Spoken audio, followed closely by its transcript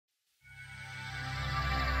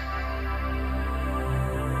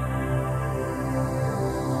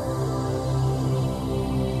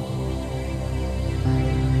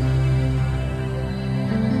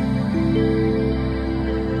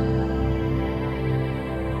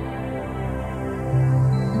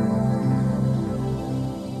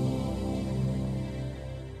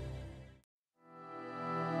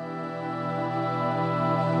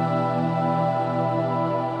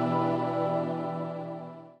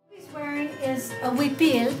is a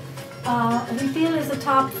huipil. Huipil is a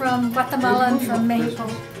top from Guatemala and from Mexico.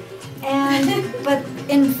 But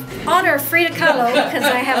in honor of Frida Kahlo, because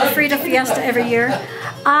I have a Frida Fiesta every year,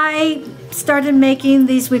 I started making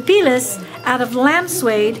these huipiles out of lamb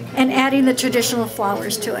suede and adding the traditional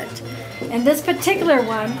flowers to it. And this particular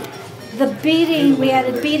one, the beading, we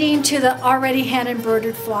added beading to the already hand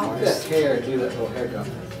embroidered flowers.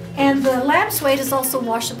 And the lamb suede is also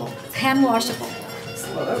washable, hand washable.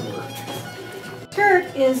 Oh, that worked.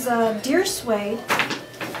 Skirt is deer suede,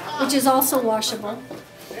 which is also washable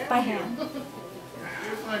by hand.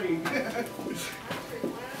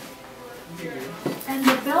 And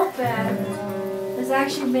the belt bag is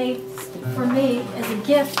actually made for me as a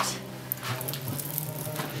gift.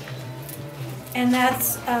 And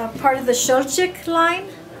that's part of the Xochitl line,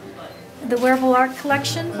 the Wearable Art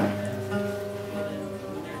Collection.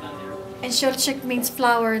 And Xochitl means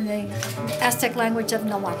flower in the Aztec language of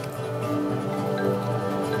Nahuatl.